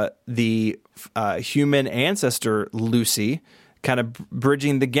the human ancestor Lucy, kind of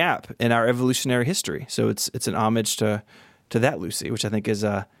bridging the gap in our evolutionary history. So it's an homage to that Lucy, which I think is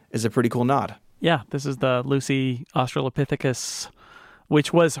a pretty cool nod. Yeah, this is the Lucy Australopithecus,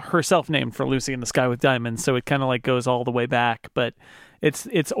 which was herself named for Lucy in the Sky with Diamonds. So it kind of like goes all the way back, but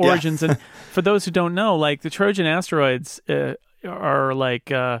its origins. And for those who don't know, like the Trojan asteroids are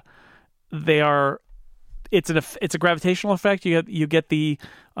like they are. It's a gravitational effect. You get the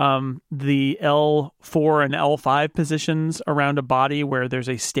L4 and L5 positions around a body where there's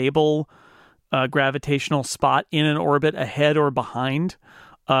a stable gravitational spot in an orbit ahead or behind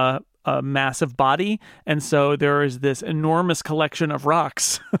a massive body. And so there is this enormous collection of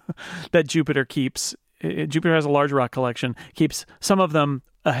rocks that Jupiter keeps. Jupiter has a large rock collection, keeps some of them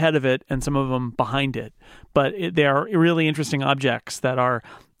ahead of it and some of them behind it. But they are really interesting objects that are,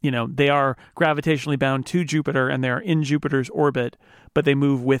 they are gravitationally bound to Jupiter and they're in Jupiter's orbit, but they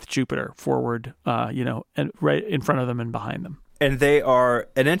move with Jupiter forward, and right in front of them and behind them. And they are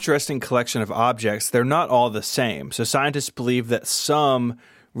an interesting collection of objects. They're not all the same. So scientists believe that some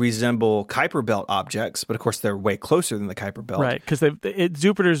resemble Kuiper Belt objects, but of course they're way closer than the Kuiper Belt. Right, because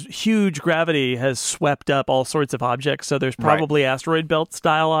Jupiter's huge gravity has swept up all sorts of objects. So there's probably asteroid belt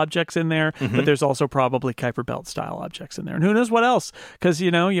style objects in there, but there's also probably Kuiper Belt style objects in there. And who knows what else? Because,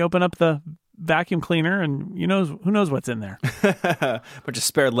 you open up the vacuum cleaner and who knows what's in there. Bunch of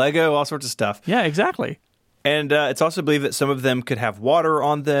spare Lego, all sorts of stuff. Yeah, exactly. And it's also believed that some of them could have water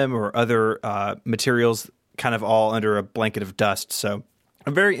on them or other materials kind of all under a blanket of dust. So a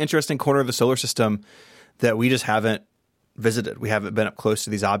very interesting corner of the solar system that we just haven't visited. We haven't been up close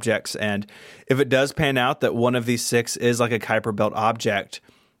to these objects. And if it does pan out that one of these 6 is like a Kuiper Belt object,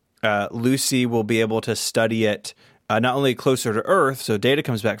 Lucy will be able to study it not only closer to Earth, so data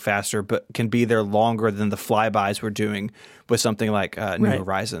comes back faster, but can be there longer than the flybys we're doing with something like New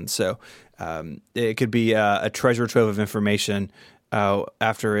Horizons. So it could be a treasure trove of information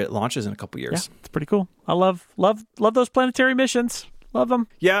after it launches in a couple years. Yeah, it's pretty cool. I love those planetary missions. Love them.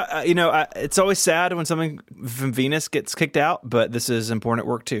 Yeah, it's always sad when something from Venus gets kicked out, but this is important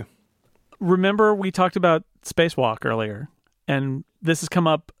work too. Remember, we talked about spacewalk earlier, and this has come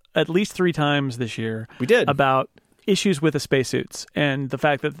up at least 3 times this year. We did. About issues with the spacesuits and the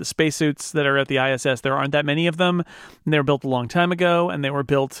fact that the spacesuits that are at the ISS, there aren't that many of them. And they were built a long time ago, and they were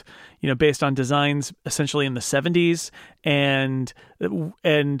built, based on designs essentially in the 70s. And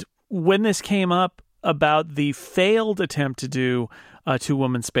when this came up about the failed attempt to do a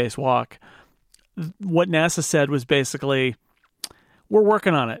 2-woman spacewalk, what NASA said was basically, we're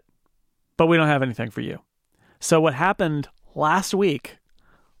working on it, but we don't have anything for you. So what happened last week,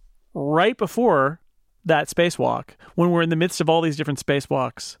 right before that spacewalk, when we're in the midst of all these different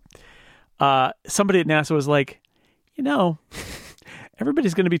spacewalks, somebody at NASA was like,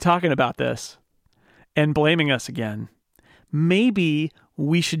 everybody's going to be talking about this and blaming us again. Maybe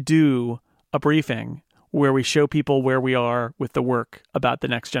we should do a briefing where we show people where we are with the work about the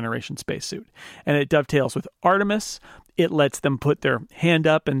next generation spacesuit. And it dovetails with Artemis. It lets them put their hand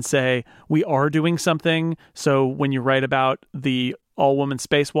up and say, we are doing something. So when you write about the all-woman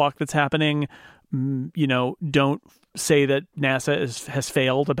spacewalk that's happening, don't say that NASA has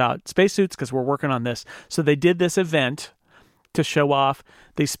failed about spacesuits because we're working on this. So they did this event to show off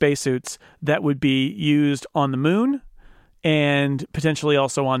these spacesuits that would be used on the moon and potentially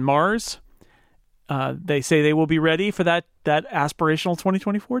also on Mars. They say they will be ready for that aspirational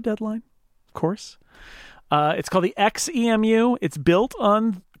 2024 deadline, of course. It's called the XEMU. It's built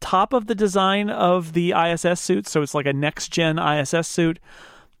on top of the design of the ISS suits, so it's like a next-gen ISS suit,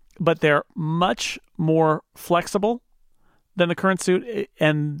 but they're much more flexible than the current suit,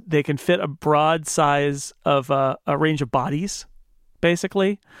 and they can fit a broad size of a range of bodies,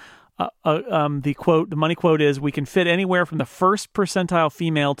 basically. The money quote is, we can fit anywhere from the 1st percentile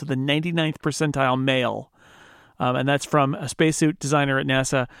female to the 99th percentile male. And that's from a spacesuit designer at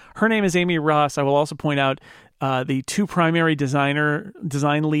NASA. Her name is Amy Ross. I will also point out the 2 primary design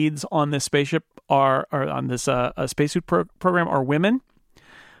leads on this spaceship are on this spacesuit program are women.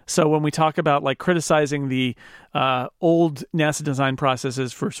 So when we talk about like criticizing the old NASA design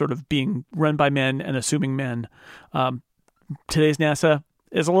processes for sort of being run by men and assuming men, today's NASA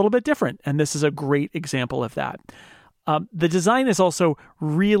is a little bit different, and this is a great example of that. The design is also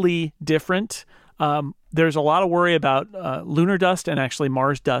really different There's a lot of worry about lunar dust and actually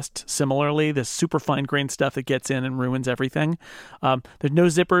Mars dust. Similarly, this super fine grained stuff that gets in and ruins everything. There's no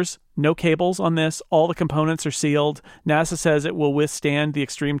zippers, no cables on this. All the components are sealed. NASA says it will withstand the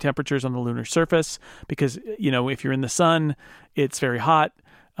extreme temperatures on the lunar surface because, if you're in the sun, it's very hot.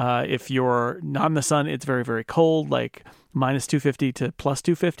 If you're not in the sun, it's very, very cold, like minus 250 to plus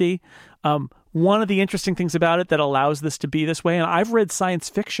 250. One of the interesting things about it that allows this to be this way, and I've read science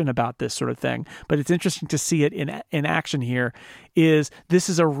fiction about this sort of thing, but it's interesting to see it in action here, is this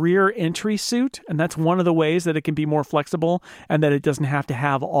is a rear entry suit, and that's one of the ways that it can be more flexible and that it doesn't have to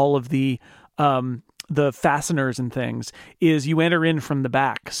have all of the fasteners and things, is you enter in from the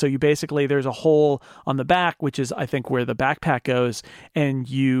back. So you basically, there's a hole on the back, which is, I think, where the backpack goes, and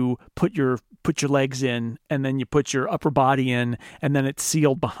you put your legs in, and then you put your upper body in, and then it's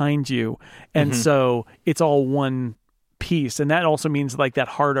sealed behind you. And so it's all one piece. And that also means like that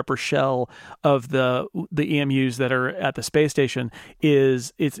hard upper shell of the EMUs that are at the space station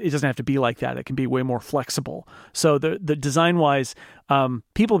it doesn't have to be like that. It can be way more flexible. So the design wise,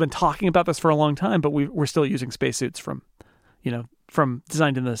 people have been talking about this for a long time, but we're still using spacesuits from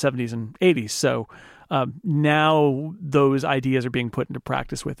designed in the 70s and 80s. So now those ideas are being put into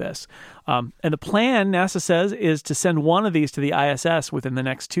practice with this. And the plan, NASA says, is to send one of these to the ISS within the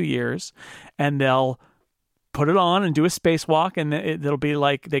next 2 years, and they'll put it on and do a spacewalk, and it'll be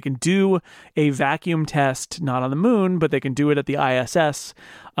like they can do a vacuum test, not on the moon, but they can do it at the ISS.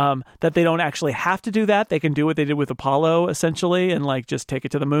 That they don't actually have to do that. They can do what they did with Apollo, essentially, and like just take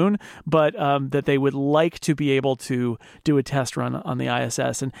it to the moon. But that they would like to be able to do a test run on the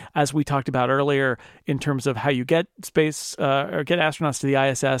ISS. And as we talked about earlier, in terms of how you get space or get astronauts to the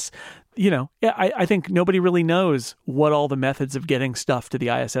ISS, I think nobody really knows what all the methods of getting stuff to the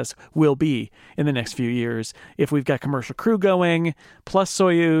ISS will be in the next few years. If we've got commercial crew going, plus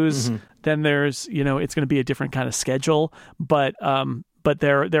Soyuz, then there's, it's going to be a different kind of schedule. But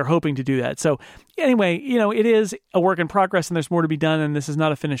they're hoping to do that. So anyway, it is a work in progress, and there's more to be done, and this is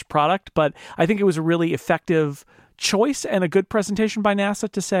not a finished product. But I think it was a really effective choice and a good presentation by NASA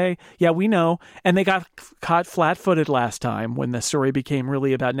to say, yeah, we know. And they got caught flat-footed last time when the story became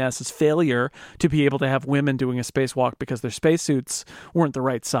really about NASA's failure to be able to have women doing a spacewalk because their spacesuits weren't the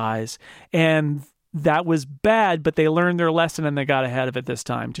right size. And that was bad, but they learned their lesson and they got ahead of it this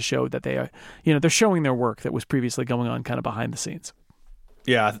time to show that they're showing their work that was previously going on kind of behind the scenes.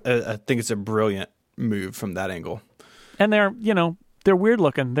 Yeah, I think it's a brilliant move from that angle. And they're weird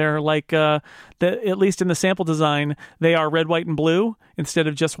looking. They're like, at least in the sample design, they are red, white, and blue instead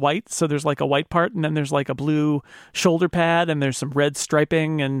of just white. So there's like a white part, and then there's like a blue shoulder pad, and there's some red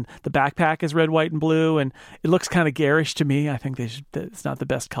striping, and the backpack is red, white, and blue. And it looks kind of garish to me. I think it's not the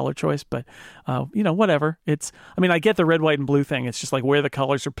best color choice, but whatever. I get the red, white, and blue thing. It's just like where the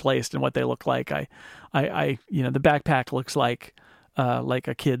colors are placed and what they look like. The backpack looks like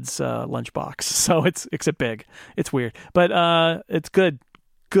a kid's lunchbox. So except big. It's weird, but it's good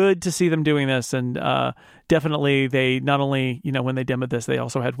to see them doing this. And definitely they not only, when they demoed this, they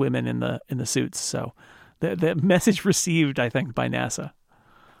also had women in the suits. So the message received, I think, by NASA.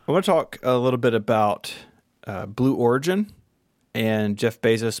 I want to talk a little bit about Blue Origin and Jeff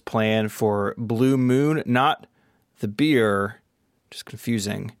Bezos' plan for Blue Moon, not the beer, just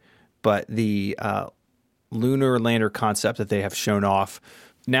confusing, but the lunar lander concept that they have shown off.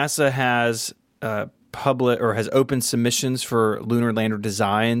 NASA has has opened submissions for lunar lander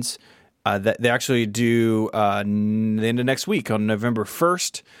designs that they actually do the end of next week on November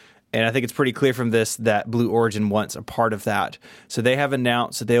 1st. And I think it's pretty clear from this that Blue Origin wants a part of that. So they have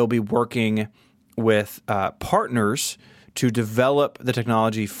announced that they will be working with partners to develop the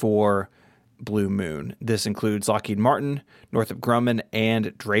technology for Blue Moon. This includes Lockheed Martin, Northrop Grumman,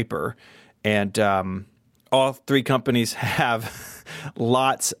 and Draper. And all three companies have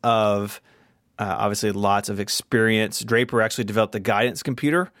lots of experience. Draper actually developed the guidance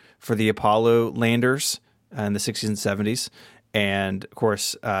computer for the Apollo landers in the 60s and 70s. And, of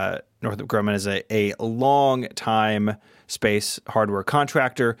course, Northrop Grumman is a long-time space hardware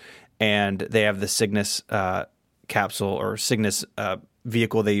contractor, and they have the Cygnus capsule or Cygnus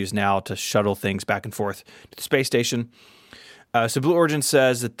vehicle they use now to shuttle things back and forth to the space station. So Blue Origin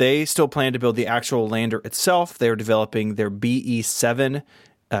says that they still plan to build the actual lander itself. They are developing their BE-7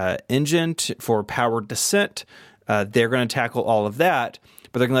 engine for powered descent. They're going to tackle all of that,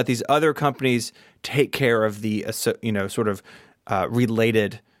 but they're going to let these other companies take care of the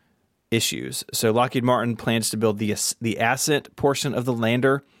related issues. So Lockheed Martin plans to build the ascent portion of the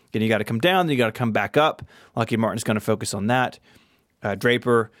lander. Then you got to come down, then you got to come back up. Lockheed Martin's going to focus on that.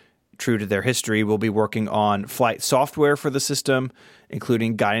 Draper true to their history, will be working on flight software for the system,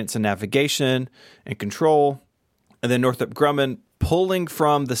 including guidance and navigation and control. And then Northrop Grumman, pulling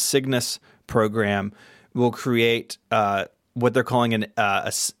from the Cygnus program, will create what they're calling an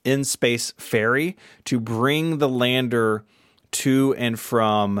in-space ferry to bring the lander to and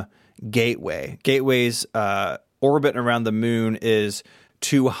from Gateway. Gateway's orbit around the moon is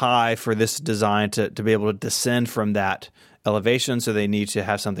too high for this design to be able to descend from that elevation, so they need to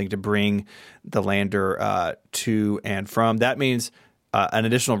have something to bring the lander to and from. That means an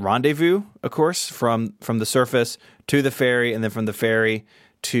additional rendezvous, of course, from the surface to the ferry, and then from the ferry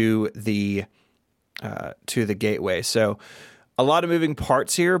to the Gateway. So a lot of moving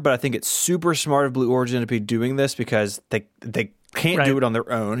parts here, but I think it's super smart of Blue Origin to be doing this because they can't do it on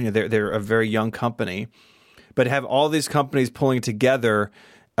their own. You know, they're a very young company, but to have all these companies pulling together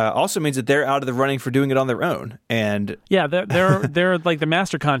also means that they're out of the running for doing it on their own. And yeah, they're like the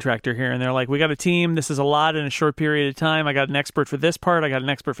master contractor here, and they're like, we got a team. This is a lot in a short period of time. I got an expert for this part. I got an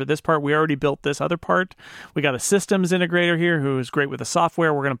expert for this part. We already built this other part. We got a systems integrator here who is great with the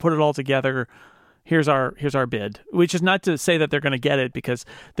software. We're going to put it all together. Here's our bid, which is not to say that they're going to get it because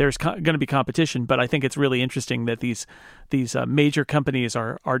there's going to be competition. But I think it's really interesting that these major companies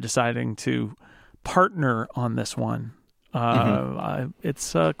are deciding to partner on this one.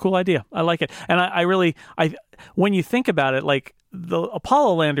 It's a cool idea. I like it. And I really, when you think about it, like the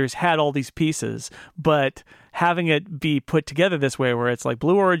Apollo landers had all these pieces, but having it be put together this way where it's like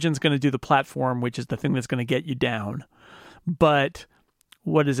Blue Origin's going to do the platform, which is the thing that's going to get you down. But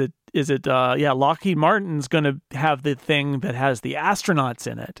what is it? Lockheed Martin's going to have the thing that has the astronauts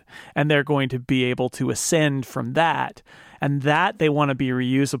in it, and they're going to be able to ascend from that. And that they want to be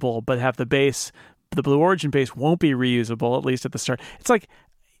reusable, but have the base. The Blue Origin base won't be reusable, at least at the start. It's like,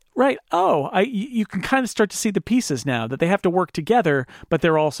 right, you can kind of start to see the pieces now, that they have to work together, but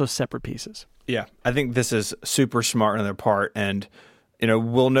they're also separate pieces. Yeah, I think this is super smart on their part, and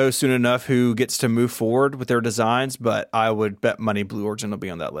we'll know soon enough who gets to move forward with their designs, but I would bet money Blue Origin will be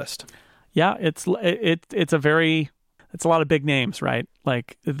on that list. Yeah, it's a lot of big names, right?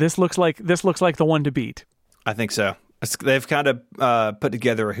 Like this looks like the one to beat. I think so. They've kind of put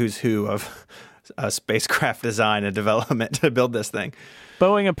together a who's who of spacecraft design and development to build this thing.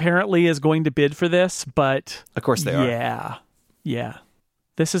 Boeing apparently is going to bid for this, but of course they are. Yeah.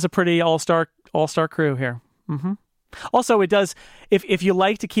 This is a pretty all-star crew here. Mm-hmm. Also, it does, if you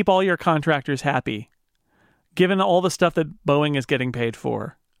like to keep all your contractors happy, given all the stuff that Boeing is getting paid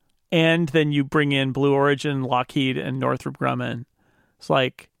for, and then you bring in Blue Origin, Lockheed, and Northrop Grumman, it's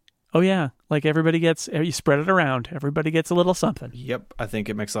like, oh yeah, like you spread it around. Everybody gets a little something. Yep, I think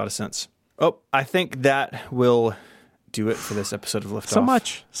it makes a lot of sense. Oh, I think that will do it for this episode of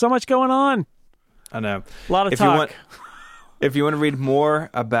Liftoff. So much going on. I know. A lot of talk. If you want to read more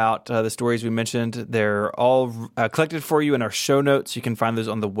about the stories we mentioned, they're all collected for you in our show notes. You can find those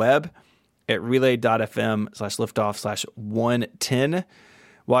on the web at relay.fm/liftoff/110.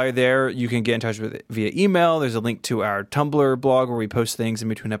 While you're there, you can get in touch with it via email. There's a link to our Tumblr blog where we post things in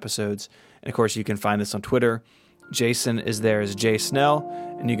between episodes. And of course, you can find us on Twitter. Jason is there as Jay Snell,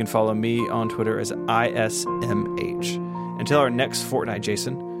 and you can follow me on Twitter as ISMH. Until our next fortnight,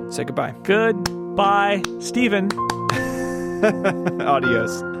 Jason, say goodbye. Goodbye, Stephen.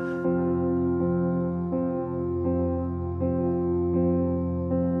 Adios.